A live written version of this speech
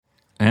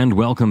and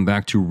welcome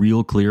back to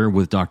Real Clear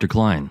with Dr.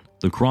 Klein,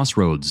 the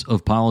crossroads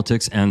of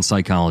politics and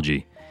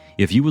psychology.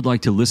 If you would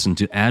like to listen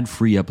to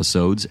ad-free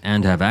episodes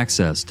and have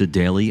access to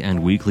daily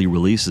and weekly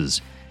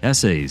releases,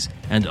 essays,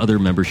 and other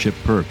membership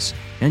perks,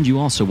 and you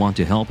also want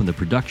to help in the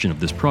production of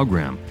this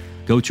program,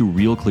 go to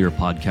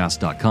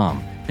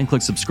realclearpodcast.com and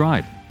click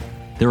subscribe.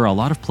 There are a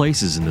lot of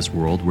places in this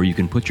world where you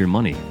can put your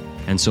money,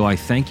 and so I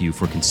thank you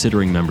for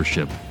considering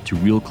membership to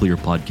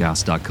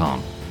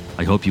realclearpodcast.com.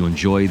 I hope you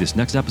enjoy this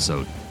next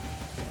episode.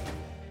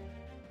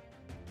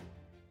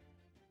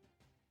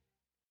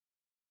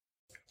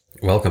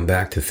 Welcome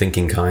back to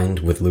Thinking Kind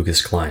with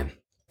Lucas Klein.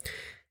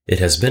 It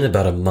has been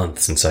about a month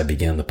since I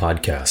began the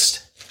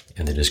podcast,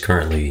 and it is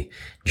currently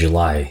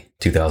July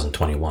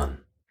 2021.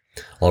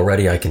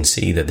 Already I can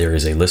see that there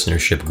is a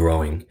listenership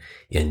growing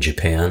in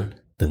Japan,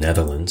 the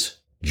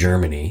Netherlands,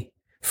 Germany,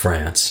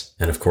 France,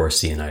 and of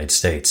course the United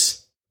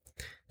States.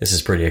 This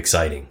is pretty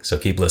exciting, so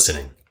keep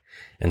listening.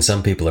 And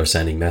some people are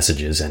sending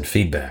messages and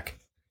feedback.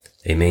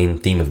 A main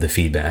theme of the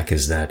feedback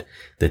is that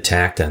the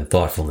tact and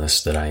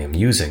thoughtfulness that I am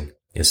using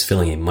is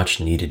filling a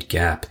much-needed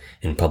gap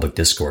in public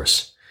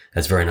discourse.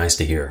 That's very nice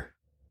to hear.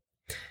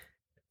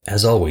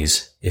 As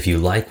always, if you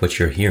like what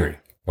you're hearing,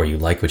 or you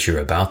like what you're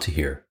about to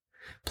hear,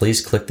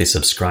 please click the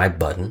subscribe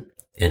button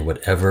in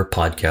whatever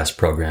podcast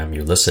program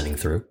you're listening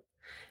through,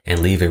 and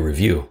leave a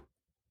review.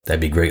 That'd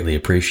be greatly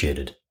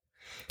appreciated.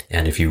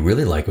 And if you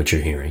really like what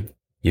you're hearing,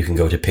 you can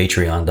go to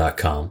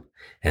patreon.com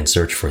and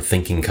search for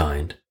Thinking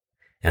Kind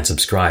and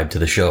subscribe to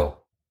the show.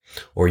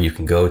 Or you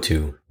can go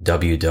to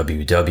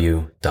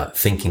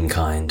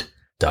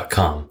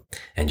www.thinkingkind.com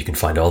and you can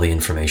find all the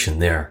information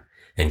there,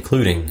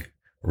 including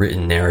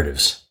written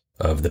narratives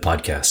of the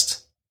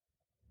podcasts.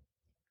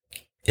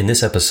 In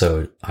this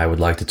episode, I would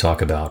like to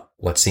talk about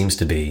what seems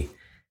to be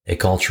a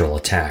cultural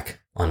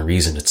attack on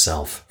reason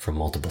itself from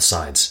multiple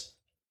sides.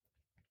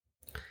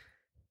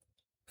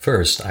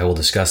 First, I will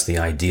discuss the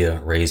idea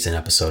raised in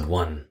episode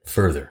 1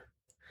 further,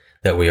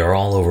 that we are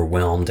all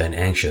overwhelmed and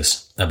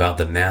anxious about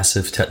the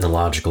massive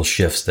technological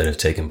shifts that have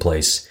taken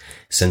place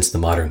since the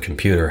modern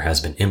computer has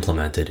been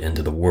implemented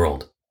into the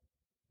world.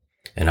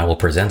 And I will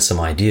present some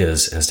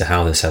ideas as to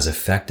how this has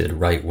affected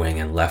right-wing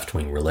and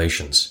left-wing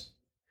relations.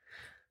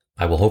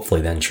 I will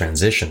hopefully then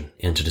transition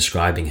into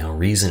describing how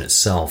reason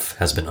itself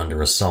has been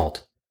under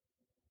assault.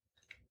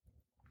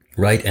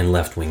 Right and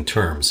left-wing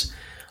terms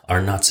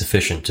are not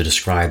sufficient to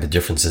describe the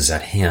differences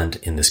at hand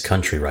in this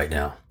country right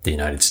now, the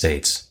United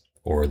States,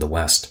 or the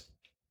West.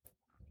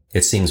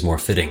 It seems more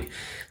fitting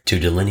to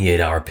delineate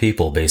our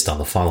people based on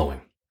the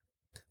following: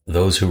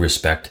 those who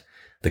respect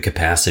the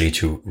capacity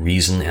to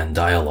reason and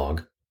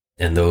dialogue,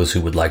 and those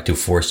who would like to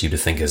force you to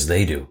think as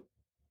they do.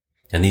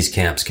 And these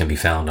camps can be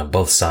found on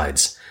both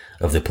sides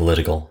of the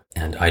political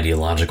and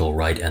ideological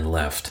right and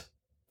left.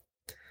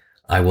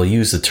 I will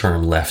use the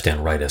term left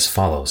and right as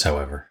follows,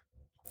 however.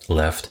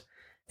 Left,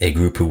 a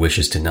group who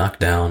wishes to knock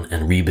down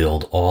and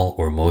rebuild all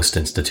or most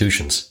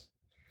institutions.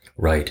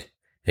 Right,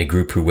 a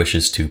group who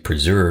wishes to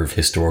preserve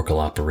historical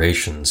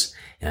operations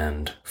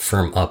and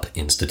firm up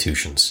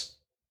institutions.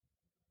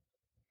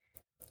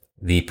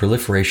 The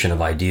proliferation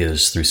of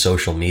ideas through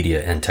social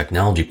media and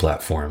technology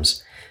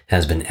platforms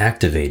has been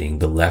activating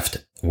the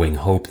left-wing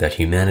hope that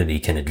humanity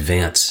can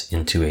advance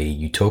into a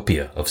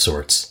utopia of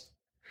sorts,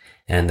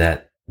 and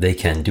that they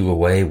can do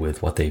away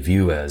with what they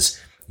view as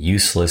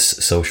useless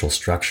social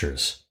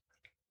structures.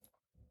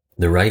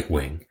 The right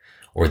wing,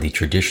 or the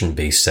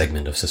tradition-based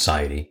segment of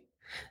society,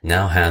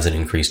 now has an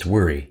increased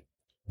worry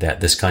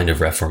that this kind of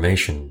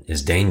reformation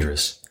is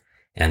dangerous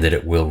and that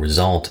it will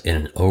result in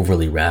an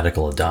overly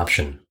radical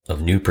adoption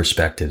of new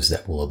perspectives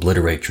that will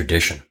obliterate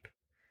tradition.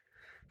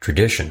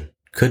 Tradition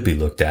could be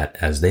looked at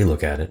as they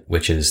look at it,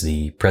 which is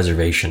the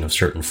preservation of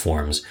certain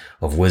forms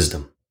of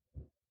wisdom.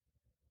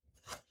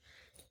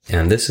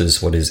 And this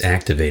is what is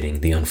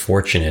activating the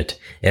unfortunate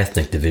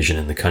ethnic division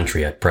in the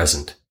country at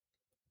present.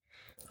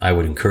 I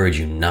would encourage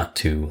you not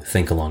to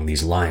think along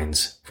these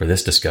lines for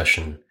this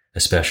discussion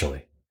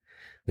especially,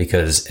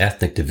 because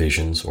ethnic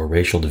divisions or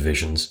racial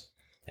divisions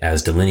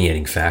as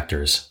delineating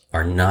factors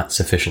are not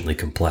sufficiently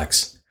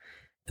complex.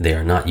 They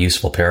are not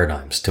useful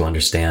paradigms to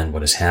understand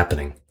what is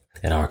happening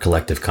in our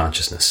collective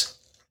consciousness.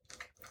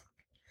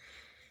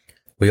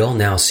 We all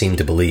now seem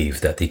to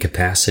believe that the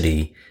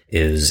capacity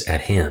is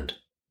at hand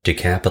to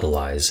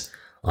capitalize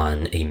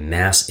on a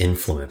mass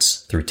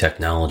influence through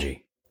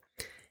technology,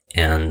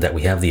 and that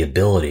we have the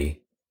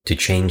ability to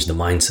change the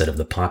mindset of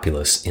the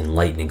populace in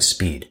lightning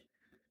speed.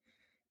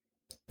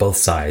 Both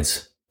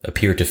sides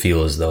appear to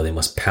feel as though they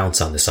must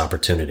pounce on this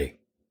opportunity.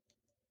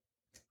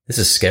 This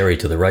is scary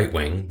to the right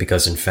wing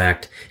because, in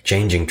fact,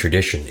 changing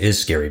tradition is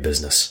scary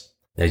business,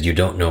 as you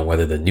don't know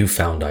whether the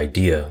newfound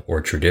idea or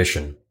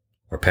tradition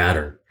or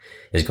pattern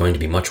is going to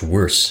be much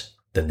worse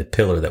than the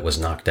pillar that was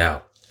knocked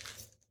out.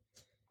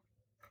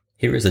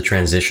 Here is the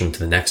transition to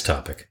the next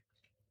topic.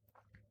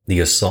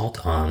 The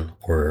assault on,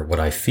 or what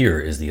I fear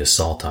is the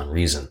assault on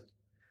reason.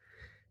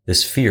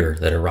 This fear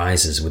that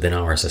arises within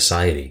our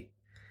society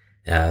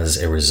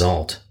as a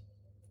result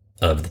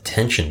of the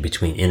tension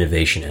between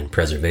innovation and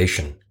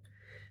preservation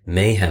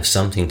may have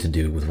something to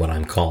do with what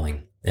I'm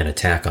calling an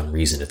attack on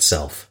reason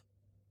itself.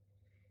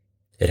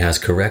 It has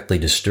correctly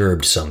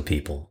disturbed some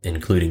people,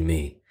 including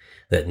me,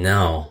 that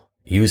now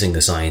using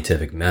the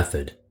scientific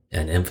method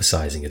and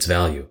emphasizing its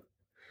value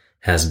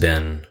has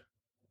been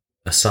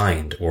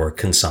assigned or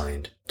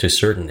consigned to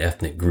certain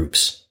ethnic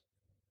groups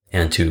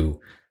and to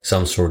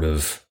some sort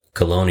of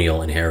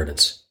colonial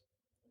inheritance.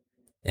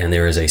 And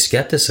there is a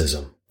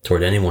skepticism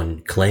toward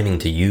anyone claiming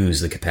to use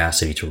the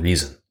capacity to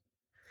reason.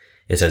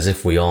 It's as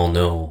if we all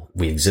know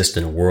we exist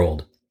in a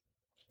world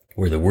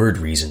where the word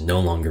reason no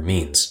longer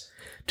means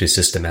to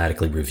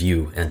systematically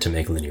review and to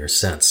make linear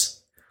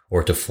sense,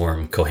 or to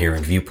form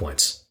coherent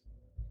viewpoints.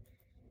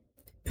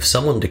 If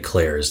someone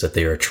declares that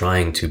they are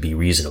trying to be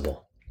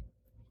reasonable,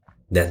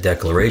 that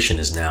declaration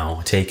is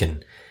now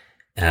taken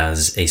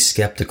as a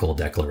skeptical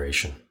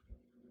declaration.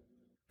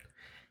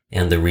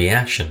 And the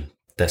reaction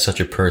that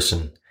such a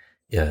person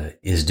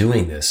is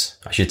doing this,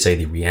 I should say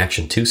the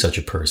reaction to such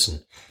a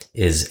person,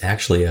 is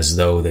actually as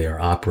though they are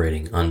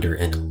operating under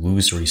an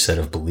illusory set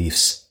of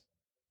beliefs.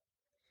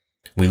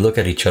 We look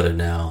at each other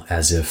now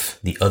as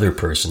if the other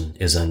person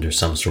is under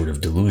some sort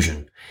of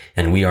delusion,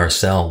 and we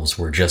ourselves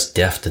were just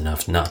deft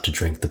enough not to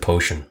drink the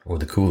potion or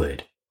the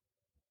Kool-Aid.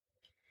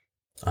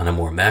 On a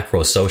more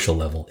macro social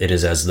level, it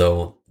is as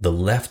though the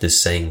left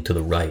is saying to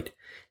the right,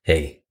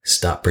 hey,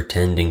 stop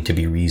pretending to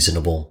be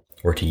reasonable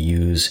or to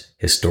use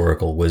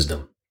historical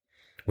wisdom.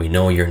 We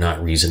know you're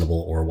not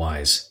reasonable or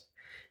wise,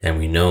 and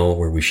we know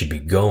where we should be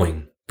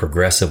going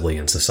progressively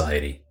in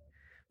society.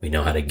 We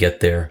know how to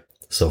get there,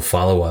 so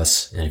follow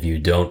us, and if you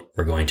don't,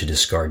 we're going to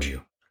discard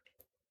you.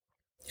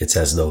 It's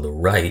as though the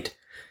right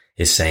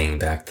is saying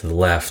back to the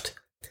left,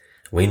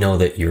 we know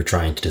that you're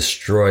trying to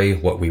destroy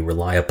what we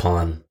rely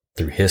upon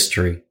through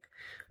history.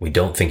 We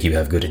don't think you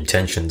have good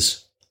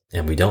intentions,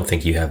 and we don't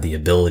think you have the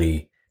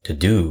ability to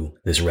do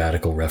this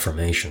radical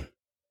reformation.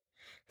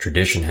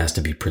 Tradition has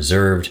to be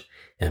preserved,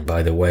 and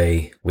by the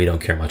way, we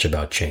don't care much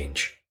about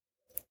change.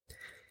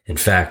 In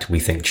fact,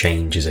 we think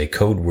change is a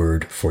code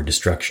word for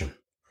destruction.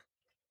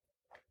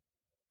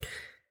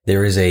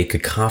 There is a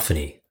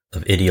cacophony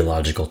of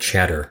ideological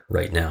chatter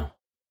right now.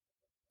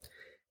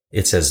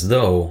 It's as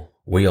though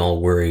we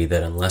all worry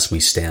that unless we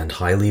stand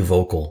highly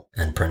vocal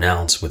and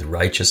pronounce with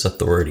righteous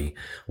authority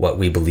what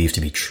we believe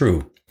to be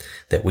true,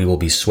 that we will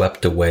be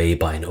swept away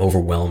by an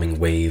overwhelming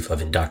wave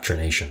of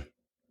indoctrination.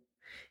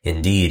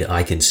 Indeed,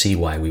 I can see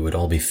why we would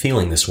all be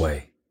feeling this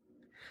way.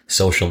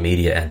 Social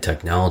media and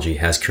technology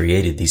has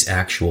created these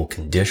actual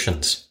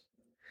conditions,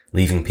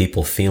 leaving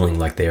people feeling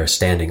like they are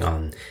standing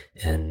on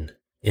an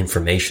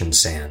information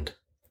sand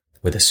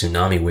with a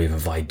tsunami wave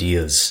of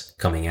ideas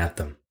coming at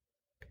them.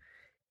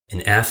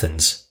 In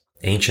Athens,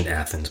 ancient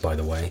Athens, by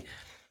the way,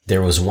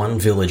 there was one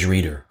village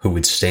reader who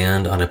would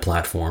stand on a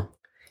platform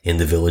in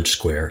the village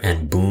square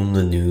and boom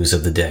the news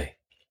of the day.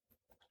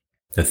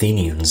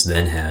 Athenians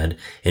then had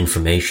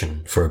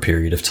information for a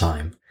period of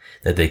time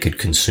that they could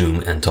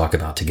consume and talk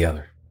about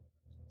together.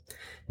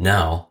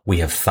 Now we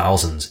have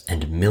thousands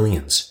and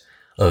millions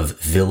of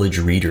village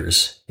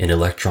readers in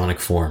electronic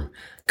form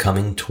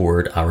coming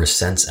toward our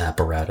sense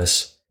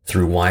apparatus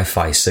through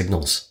Wi-Fi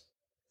signals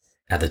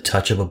at the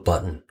touch of a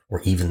button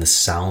or even the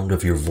sound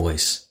of your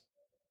voice.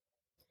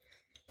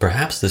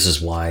 Perhaps this is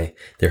why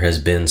there has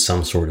been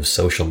some sort of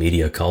social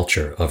media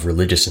culture of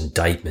religious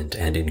indictment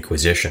and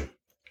inquisition.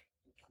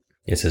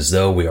 It's as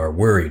though we are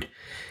worried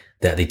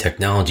that the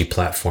technology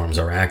platforms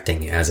are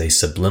acting as a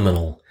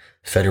subliminal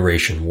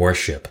Federation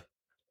warship,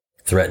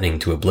 threatening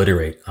to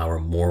obliterate our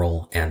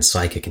moral and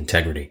psychic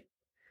integrity.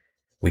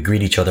 We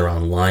greet each other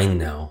online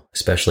now,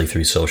 especially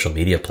through social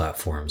media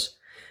platforms,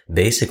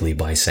 basically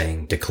by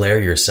saying, declare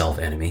yourself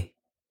enemy,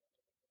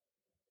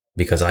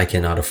 because I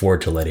cannot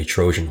afford to let a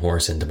Trojan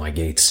horse into my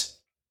gates.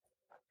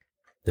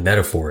 The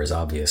metaphor is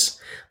obvious,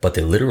 but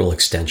the literal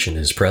extension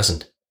is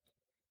present.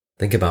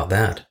 Think about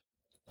that.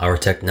 Our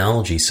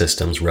technology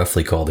systems,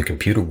 roughly called the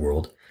computer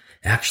world,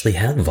 actually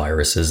have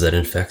viruses that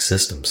infect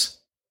systems.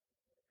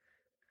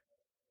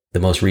 The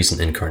most recent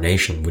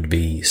incarnation would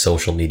be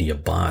social media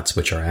bots,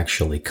 which are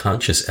actually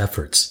conscious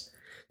efforts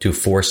to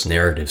force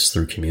narratives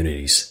through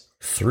communities,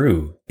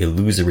 through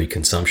illusory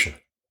consumption.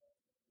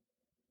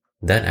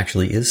 That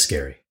actually is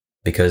scary,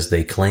 because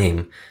they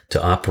claim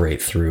to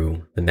operate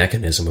through the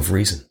mechanism of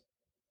reason.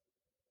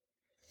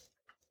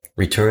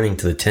 Returning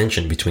to the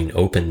tension between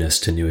openness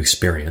to new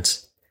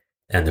experience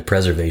and the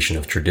preservation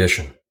of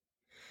tradition.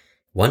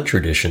 One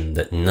tradition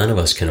that none of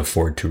us can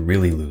afford to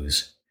really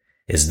lose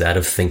is that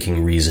of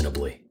thinking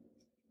reasonably.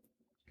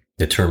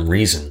 The term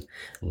reason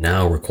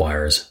now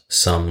requires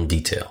some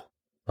detail.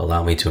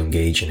 Allow me to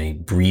engage in a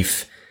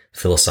brief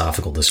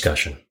philosophical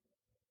discussion.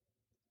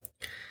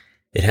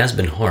 It has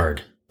been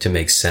hard to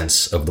make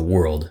sense of the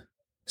world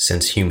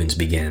since humans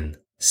began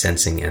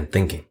sensing and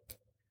thinking.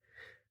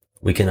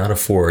 We cannot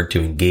afford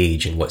to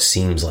engage in what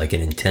seems like an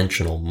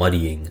intentional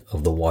muddying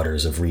of the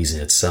waters of reason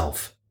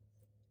itself.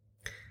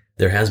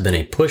 There has been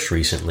a push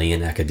recently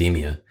in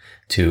academia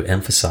to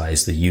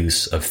emphasize the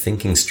use of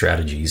thinking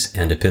strategies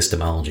and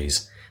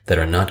epistemologies that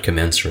are not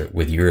commensurate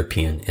with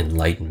European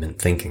Enlightenment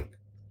thinking.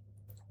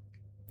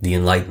 The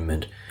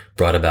Enlightenment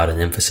brought about an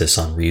emphasis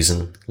on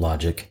reason,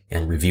 logic,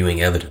 and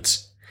reviewing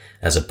evidence,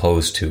 as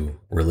opposed to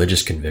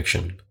religious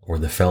conviction or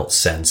the felt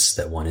sense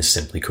that one is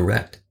simply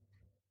correct.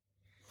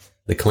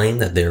 The claim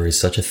that there is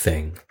such a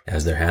thing,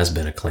 as there has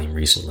been a claim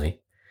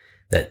recently,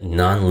 that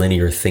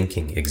nonlinear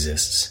thinking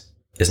exists,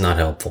 is not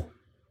helpful.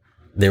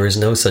 There is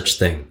no such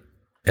thing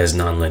as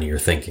nonlinear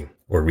thinking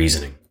or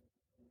reasoning.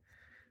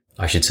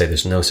 I should say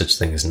there's no such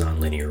thing as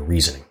nonlinear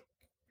reasoning.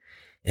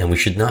 And we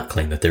should not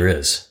claim that there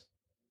is.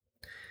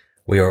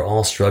 We are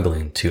all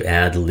struggling to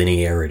add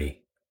linearity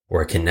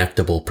or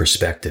connectable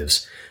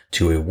perspectives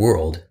to a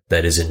world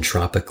that is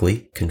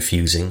entropically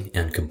confusing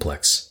and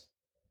complex.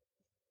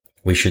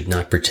 We should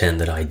not pretend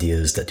that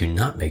ideas that do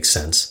not make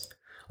sense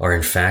are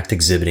in fact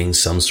exhibiting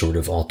some sort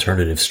of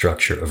alternative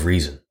structure of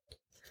reason.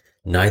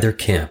 Neither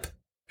camp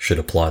should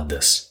applaud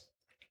this.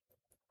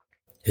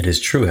 It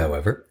is true,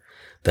 however,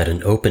 that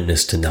an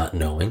openness to not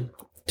knowing,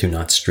 to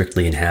not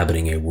strictly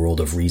inhabiting a world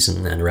of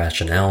reason and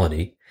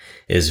rationality,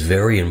 is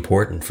very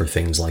important for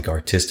things like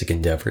artistic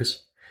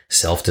endeavors,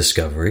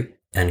 self-discovery,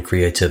 and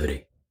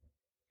creativity.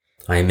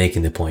 I am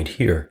making the point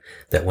here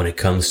that when it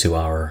comes to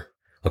our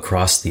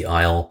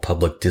across-the-aisle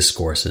public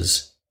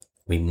discourses,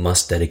 we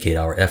must dedicate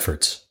our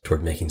efforts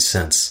toward making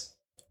sense.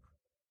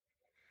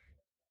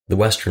 The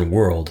Western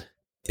world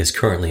is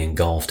currently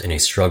engulfed in a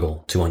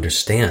struggle to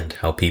understand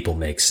how people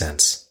make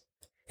sense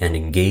and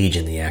engage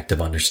in the act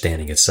of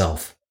understanding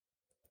itself.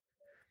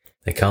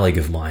 A colleague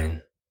of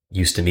mine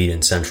used to meet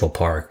in Central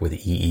Park with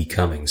E.E.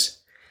 Cummings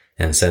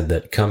and said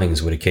that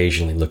Cummings would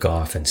occasionally look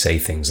off and say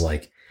things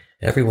like,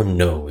 "Everyone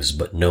knows,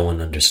 but no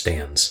one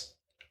understands."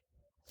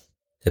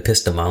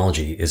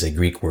 Epistemology is a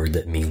Greek word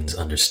that means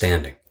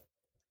understanding.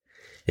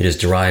 It is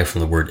derived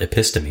from the word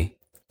episteme,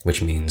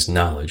 which means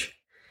knowledge,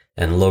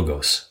 and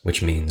logos,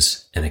 which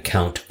means an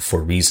account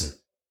for reason.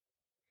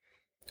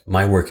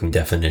 My working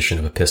definition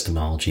of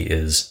epistemology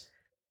is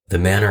the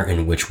manner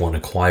in which one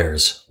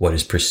acquires what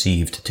is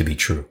perceived to be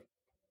true.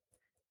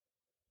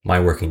 My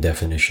working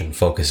definition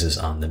focuses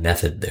on the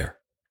method there.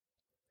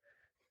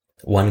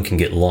 One can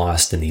get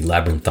lost in the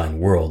labyrinthine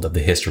world of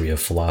the history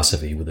of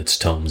philosophy with its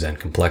tomes and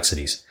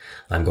complexities.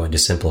 I'm going to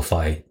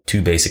simplify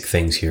two basic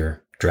things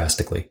here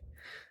drastically.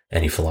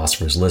 Any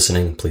philosophers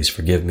listening, please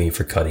forgive me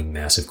for cutting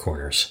massive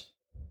corners.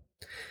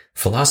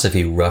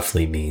 Philosophy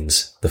roughly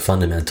means the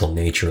fundamental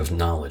nature of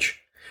knowledge,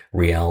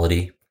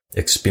 reality,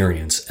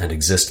 experience, and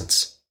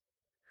existence.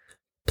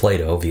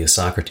 Plato, via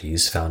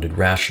Socrates, founded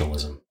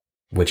rationalism,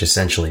 which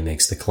essentially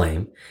makes the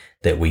claim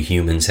that we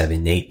humans have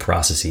innate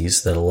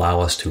processes that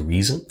allow us to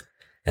reason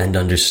and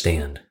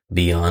understand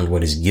beyond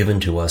what is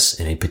given to us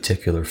in a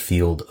particular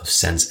field of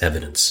sense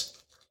evidence.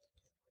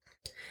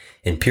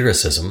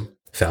 Empiricism,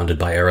 founded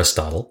by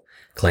Aristotle,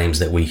 claims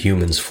that we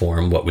humans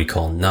form what we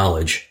call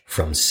knowledge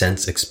from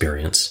sense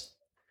experience,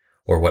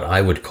 or what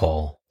I would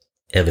call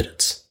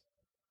evidence.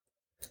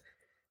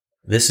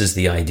 This is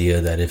the idea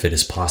that if it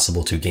is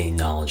possible to gain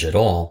knowledge at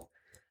all,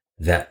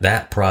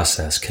 that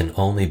process can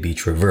only be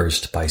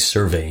traversed by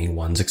surveying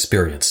one's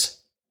experience.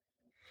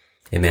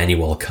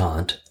 Immanuel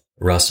Kant,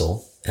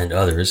 Russell, and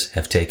others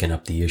have taken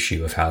up the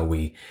issue of how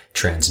we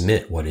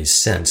transmit what is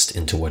sensed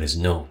into what is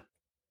known,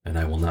 and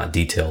I will not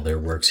detail their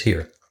works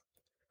here.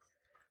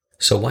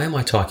 So why am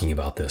I talking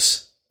about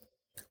this?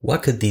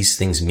 What could these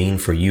things mean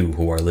for you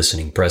who are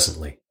listening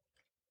presently?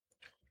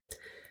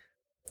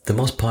 The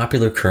most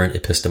popular current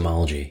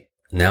epistemology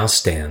now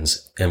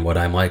stands in what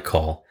I might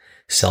call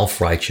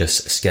self-righteous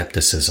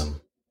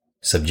skepticism,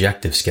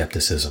 subjective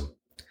skepticism,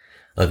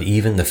 of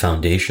even the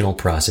foundational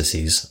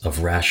processes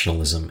of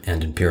rationalism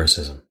and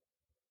empiricism.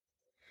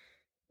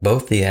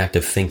 Both the act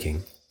of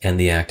thinking and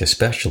the act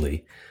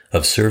especially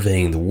of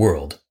surveying the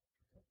world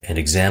and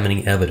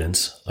examining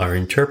evidence are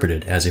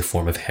interpreted as a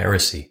form of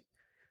heresy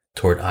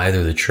toward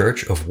either the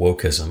church of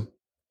wokeism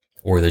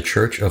or the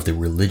church of the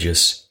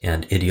religious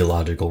and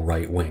ideological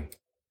right wing.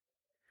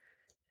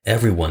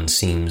 Everyone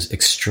seems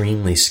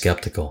extremely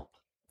skeptical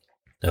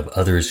of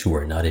others who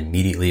are not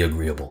immediately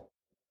agreeable.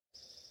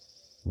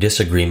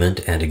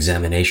 Disagreement and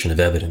examination of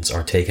evidence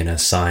are taken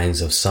as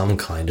signs of some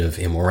kind of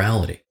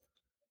immorality.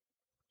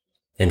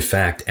 In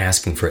fact,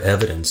 asking for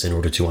evidence in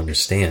order to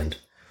understand,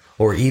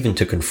 or even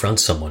to confront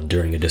someone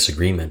during a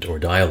disagreement or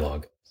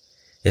dialogue,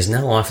 is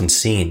now often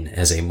seen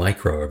as a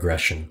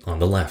microaggression on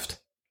the left.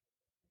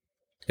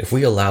 If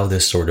we allow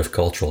this sort of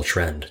cultural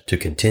trend to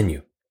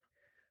continue,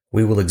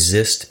 we will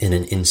exist in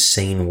an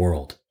insane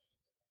world,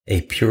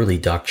 a purely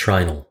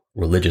doctrinal,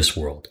 religious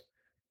world.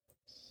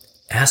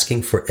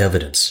 Asking for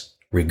evidence,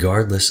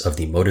 regardless of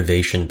the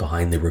motivation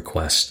behind the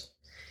request,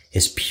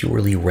 is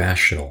purely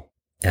rational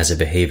as a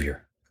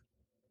behavior.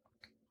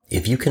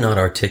 If you cannot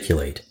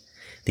articulate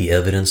the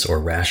evidence or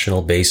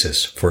rational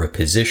basis for a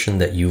position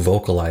that you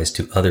vocalize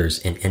to others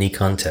in any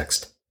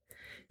context,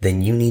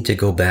 then you need to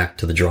go back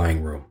to the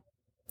drawing room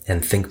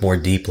and think more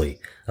deeply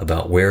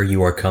about where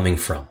you are coming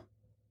from,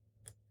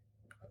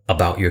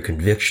 about your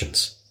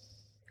convictions,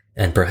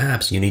 and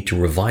perhaps you need to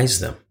revise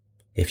them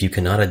if you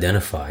cannot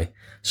identify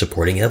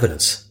supporting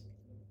evidence.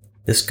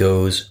 This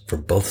goes for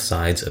both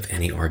sides of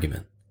any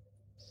argument.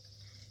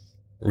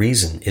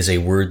 Reason is a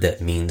word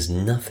that means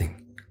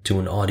nothing to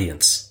an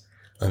audience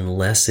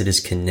unless it is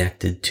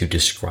connected to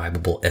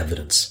describable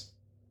evidence.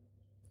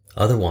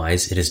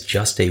 Otherwise, it is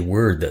just a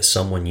word that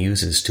someone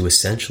uses to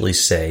essentially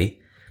say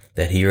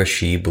that he or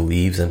she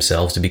believes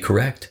themselves to be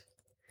correct.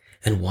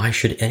 And why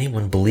should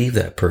anyone believe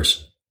that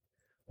person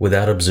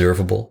without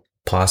observable,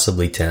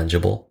 possibly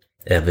tangible,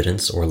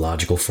 evidence or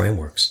logical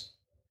frameworks?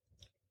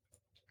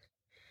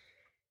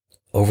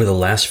 Over the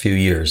last few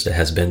years, there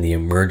has been the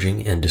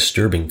emerging and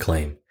disturbing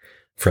claim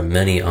from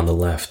many on the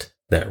left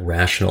that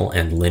rational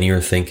and linear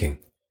thinking,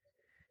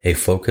 a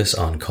focus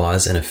on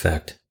cause and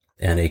effect,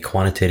 and a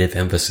quantitative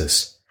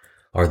emphasis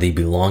are the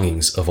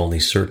belongings of only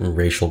certain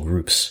racial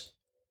groups.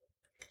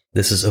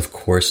 This is, of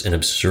course, an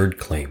absurd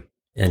claim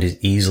and is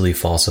easily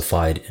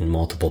falsified in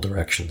multiple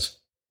directions.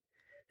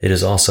 It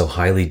is also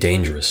highly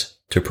dangerous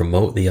to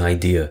promote the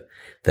idea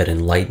that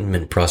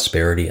enlightenment,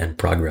 prosperity, and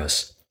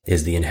progress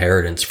is the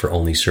inheritance for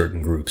only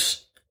certain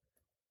groups.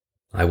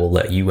 I will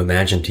let you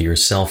imagine to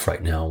yourself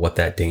right now what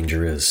that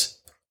danger is.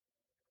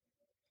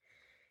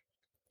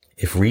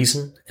 If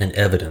reason and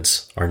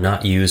evidence are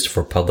not used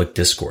for public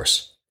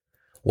discourse,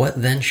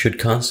 what then should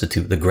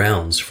constitute the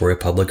grounds for a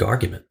public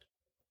argument?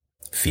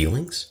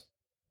 Feelings?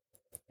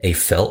 A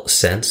felt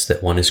sense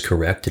that one is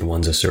correct in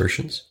one's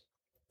assertions?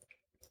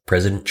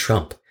 President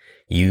Trump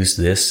used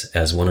this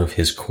as one of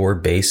his core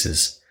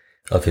bases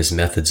of his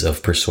methods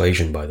of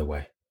persuasion, by the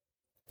way.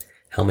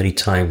 How many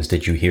times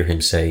did you hear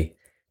him say,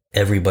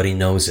 "Everybody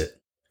knows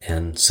it,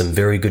 and some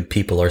very good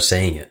people are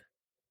saying it,"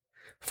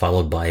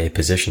 followed by a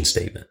position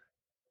statement?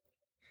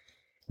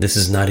 This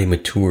is not a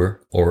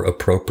mature or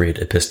appropriate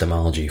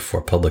epistemology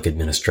for public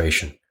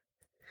administration.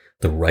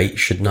 The right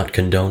should not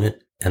condone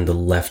it, and the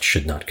left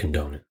should not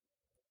condone it.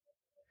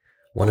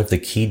 One of the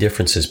key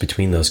differences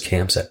between those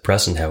camps at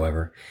present,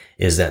 however,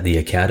 is that the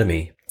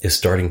academy is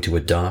starting to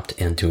adopt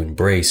and to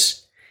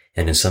embrace,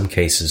 and in some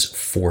cases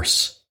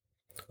force,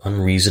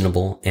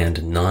 unreasonable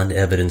and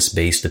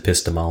non-evidence-based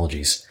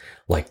epistemologies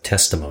like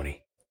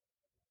testimony.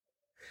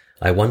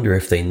 I wonder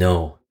if they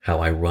know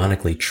how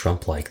ironically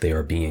Trump-like they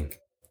are being.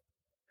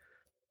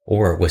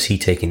 Or was he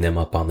taking them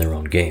up on their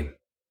own game?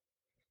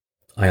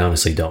 I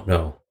honestly don't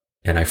know,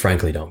 and I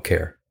frankly don't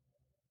care.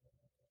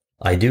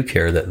 I do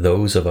care that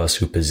those of us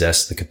who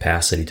possess the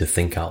capacity to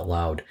think out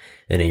loud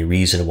in a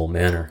reasonable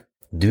manner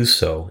do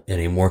so in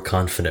a more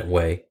confident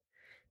way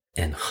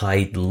and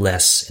hide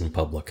less in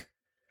public.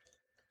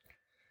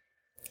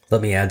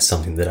 Let me add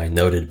something that I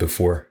noted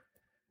before.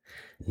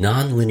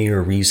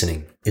 Nonlinear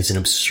reasoning is an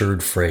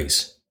absurd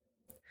phrase.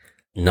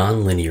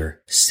 Nonlinear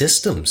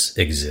systems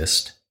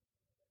exist,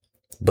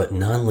 but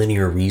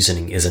nonlinear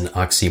reasoning is an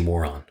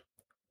oxymoron.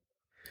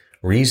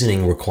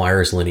 Reasoning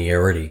requires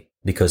linearity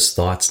because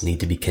thoughts need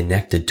to be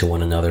connected to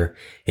one another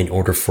in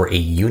order for a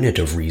unit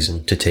of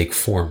reason to take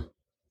form.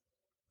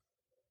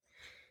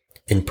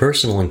 In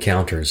personal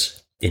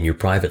encounters, in your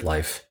private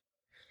life,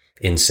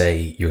 in,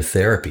 say, your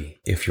therapy,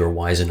 if you're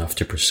wise enough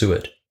to pursue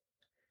it,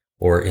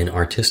 or in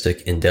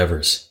artistic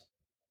endeavors,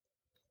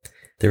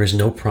 there is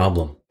no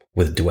problem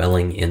with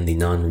dwelling in the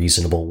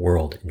non-reasonable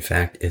world. In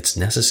fact, it's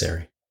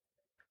necessary.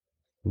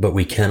 But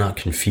we cannot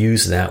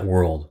confuse that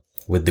world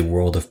with the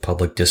world of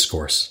public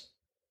discourse,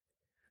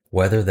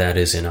 whether that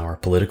is in our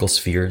political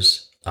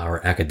spheres,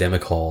 our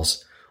academic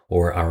halls,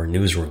 or our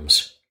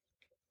newsrooms.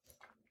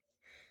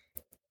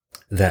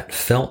 That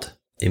felt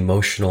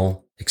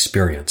emotional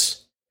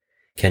experience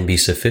can be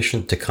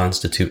sufficient to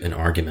constitute an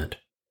argument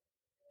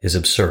is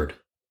absurd.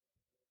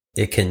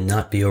 It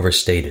cannot be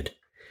overstated.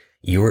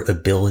 Your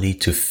ability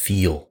to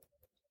feel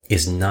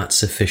is not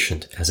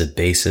sufficient as a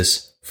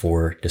basis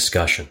for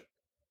discussion.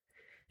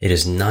 It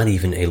is not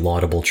even a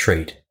laudable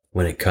trait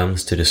when it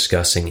comes to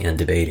discussing and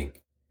debating.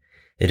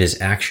 It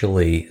is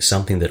actually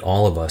something that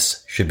all of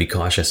us should be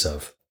cautious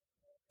of.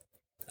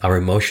 Our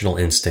emotional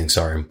instincts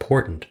are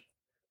important,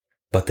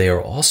 but they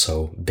are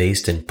also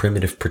based in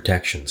primitive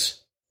protections.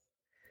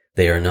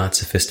 They are not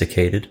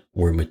sophisticated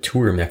or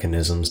mature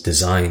mechanisms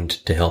designed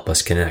to help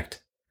us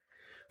connect.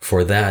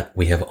 For that,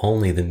 we have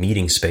only the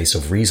meeting space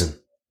of reason.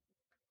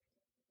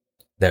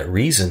 That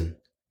reason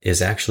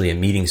is actually a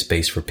meeting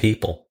space for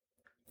people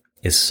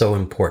is so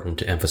important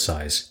to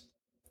emphasize.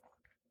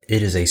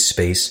 It is a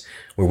space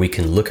where we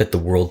can look at the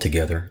world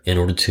together in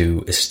order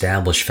to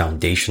establish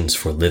foundations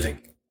for living.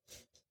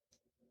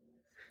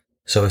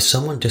 So if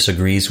someone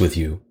disagrees with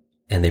you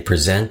and they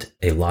present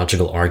a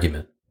logical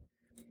argument,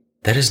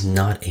 that is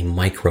not a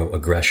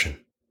microaggression.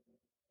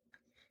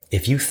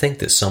 If you think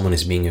that someone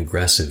is being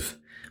aggressive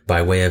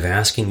by way of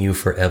asking you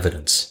for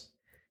evidence,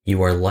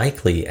 you are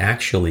likely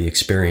actually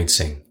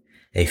experiencing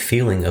a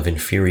feeling of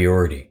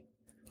inferiority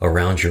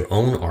around your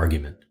own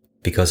argument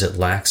because it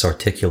lacks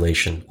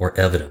articulation or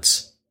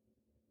evidence.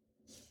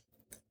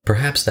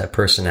 Perhaps that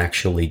person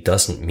actually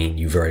doesn't mean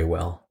you very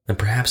well, and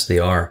perhaps they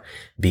are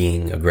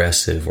being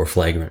aggressive or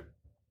flagrant.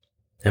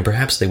 And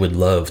perhaps they would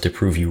love to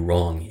prove you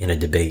wrong in a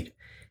debate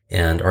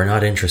and are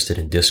not interested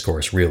in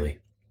discourse really.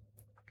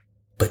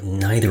 But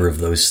neither of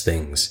those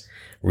things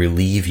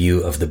relieve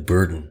you of the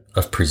burden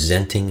of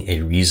presenting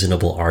a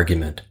reasonable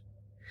argument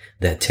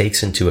that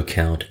takes into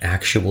account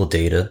actual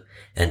data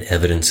and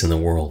evidence in the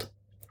world.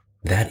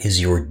 That is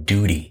your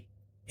duty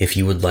if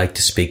you would like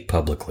to speak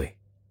publicly.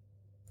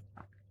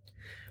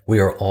 We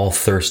are all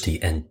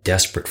thirsty and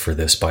desperate for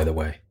this, by the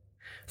way,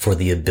 for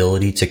the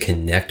ability to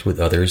connect with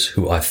others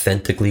who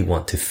authentically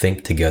want to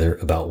think together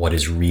about what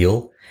is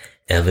real,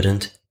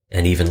 evident,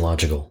 and even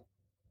logical.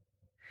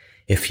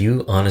 If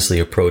you honestly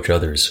approach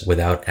others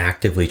without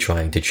actively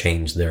trying to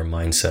change their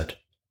mindset,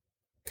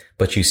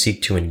 but you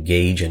seek to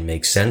engage and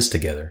make sense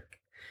together,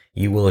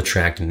 you will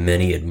attract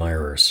many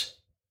admirers,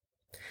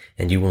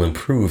 and you will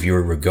improve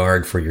your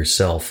regard for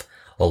yourself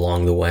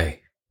along the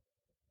way.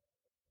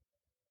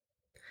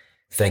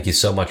 Thank you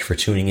so much for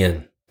tuning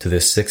in to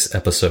this 6th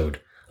episode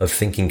of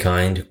Thinking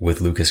Kind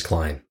with Lucas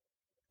Klein.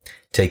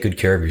 Take good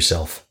care of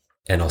yourself,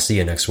 and I'll see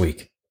you next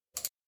week.